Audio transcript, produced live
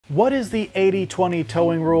What is the 80-20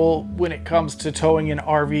 towing rule when it comes to towing an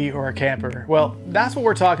RV or a camper? Well, that's what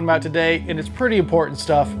we're talking about today, and it's pretty important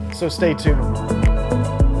stuff, so stay tuned.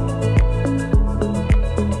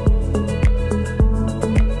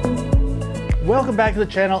 Welcome back to the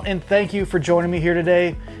channel, and thank you for joining me here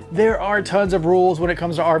today. There are tons of rules when it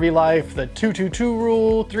comes to RV life. The 222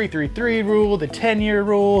 rule, 333 rule, the 10-year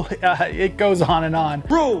rule, it goes on and on.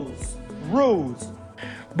 Rules.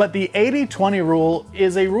 But the 80-20 rule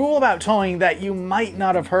is a rule about towing that you might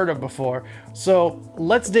not have heard of before. So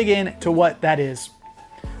let's dig into what that is.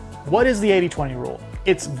 What is the 80-20 rule?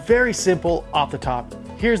 It's very simple off the top.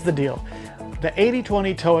 Here's the deal. The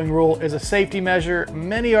 80-20 towing rule is a safety measure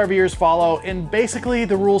many RVers follow, and basically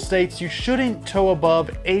the rule states you shouldn't tow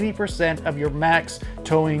above 80% of your max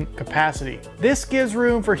towing capacity. This gives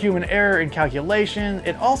room for human error in calculation.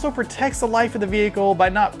 It also protects the life of the vehicle by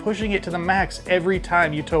not pushing it to the max every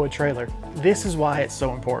time you tow a trailer. This is why it's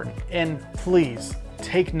so important. And please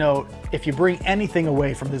take note, if you bring anything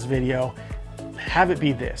away from this video, have it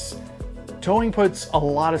be this. Towing puts a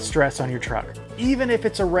lot of stress on your truck. Even if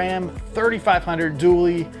it's a Ram 3500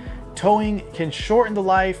 dually, towing can shorten the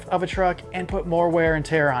life of a truck and put more wear and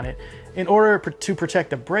tear on it. In order to protect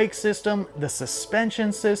the brake system, the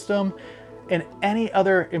suspension system, and any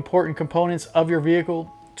other important components of your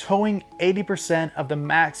vehicle, towing 80% of the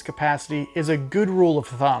max capacity is a good rule of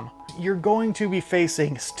thumb. You're going to be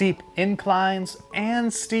facing steep inclines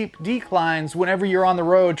and steep declines whenever you're on the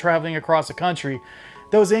road traveling across the country.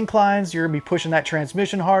 Those inclines, you're gonna be pushing that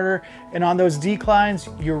transmission harder, and on those declines,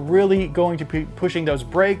 you're really going to be pushing those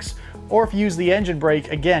brakes, or if you use the engine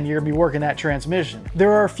brake, again, you're gonna be working that transmission.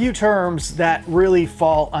 There are a few terms that really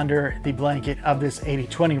fall under the blanket of this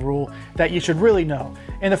 80-20 rule that you should really know.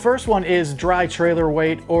 And the first one is dry trailer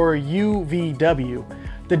weight, or UVW.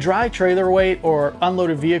 The dry trailer weight, or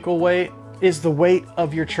unloaded vehicle weight, is the weight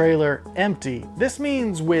of your trailer empty. This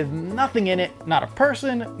means with nothing in it, not a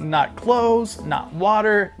person, not clothes, not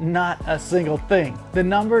water, not a single thing. The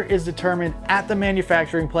number is determined at the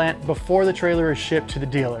manufacturing plant before the trailer is shipped to the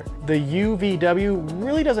dealer. The UVW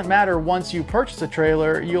really doesn't matter once you purchase a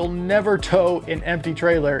trailer. You'll never tow an empty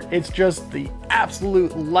trailer. It's just the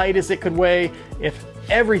absolute lightest it could weigh if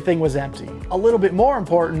everything was empty. A little bit more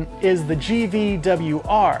important is the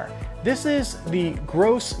GVWR. This is the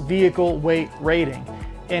gross vehicle weight rating,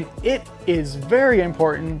 and it is very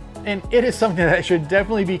important, and it is something that should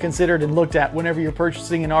definitely be considered and looked at whenever you're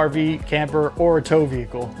purchasing an RV, camper, or a tow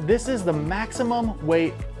vehicle. This is the maximum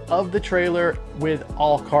weight of the trailer with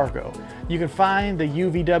all cargo. You can find the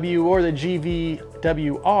UVW or the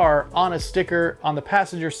GVWR on a sticker on the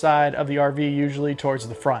passenger side of the RV, usually towards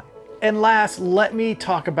the front. And last, let me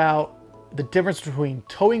talk about the difference between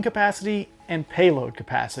towing capacity and payload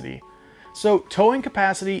capacity. So towing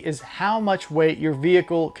capacity is how much weight your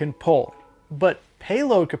vehicle can pull, but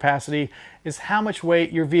payload capacity is how much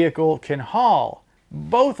weight your vehicle can haul.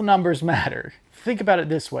 Both numbers matter. Think about it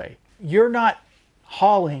this way. You're not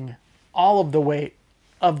hauling all of the weight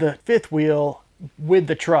of the fifth wheel with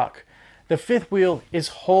the truck. The fifth wheel is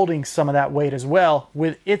holding some of that weight as well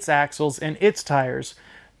with its axles and its tires.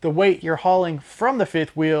 The weight you're hauling from the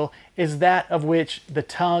fifth wheel is that of which the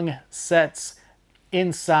tongue sets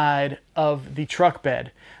inside of the truck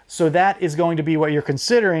bed. So that is going to be what you're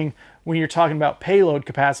considering when you're talking about payload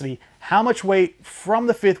capacity. How much weight from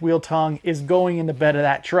the fifth wheel tongue is going in the bed of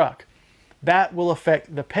that truck? That will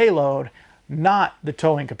affect the payload, not the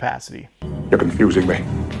towing capacity. You're confusing me.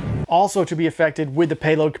 Also to be affected with the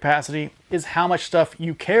payload capacity is how much stuff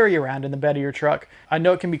you carry around in the bed of your truck. I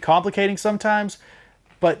know it can be complicating sometimes,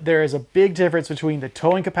 but there is a big difference between the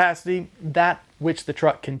towing capacity, that which the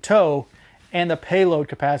truck can tow, and the payload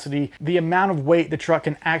capacity, the amount of weight the truck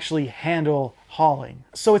can actually handle hauling.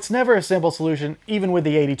 So it's never a simple solution, even with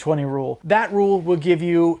the 80-20 rule. That rule will give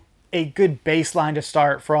you a good baseline to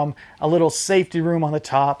start from, a little safety room on the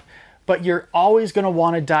top, but you're always gonna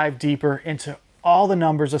wanna dive deeper into all the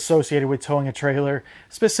numbers associated with towing a trailer,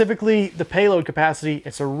 specifically the payload capacity.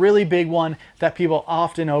 It's a really big one that people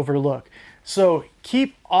often overlook. So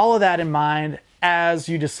keep all of that in mind as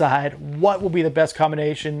you decide what will be the best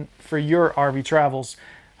combination for your RV travels.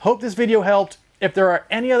 Hope this video helped. If there are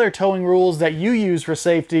any other towing rules that you use for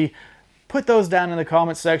safety, put those down in the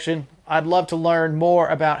comments section. I'd love to learn more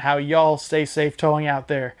about how y'all stay safe towing out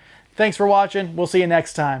there. Thanks for watching. We'll see you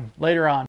next time. Later on.